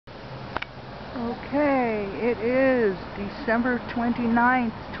Okay, it is December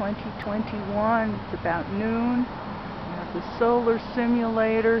 29th, 2021. It's about noon. We have the solar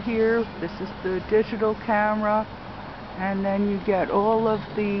simulator here. This is the digital camera. And then you get all of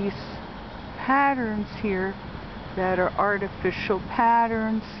these patterns here that are artificial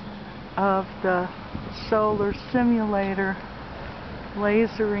patterns of the solar simulator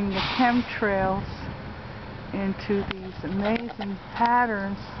lasering the chemtrails into these amazing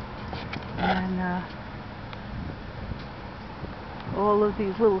patterns. And all of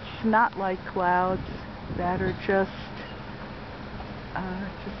these little snot-like clouds that are just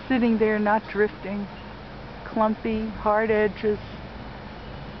sitting there, not drifting, clumpy, hard edges,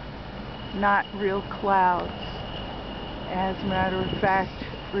 not real clouds. As a matter of fact,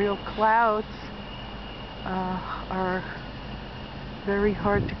 real clouds are very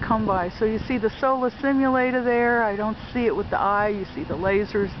hard to come by. So you see the solar simulator there. I don't see it with the eye. You see the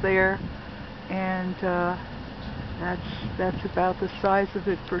lasers there. And that's about the size of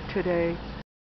it for today.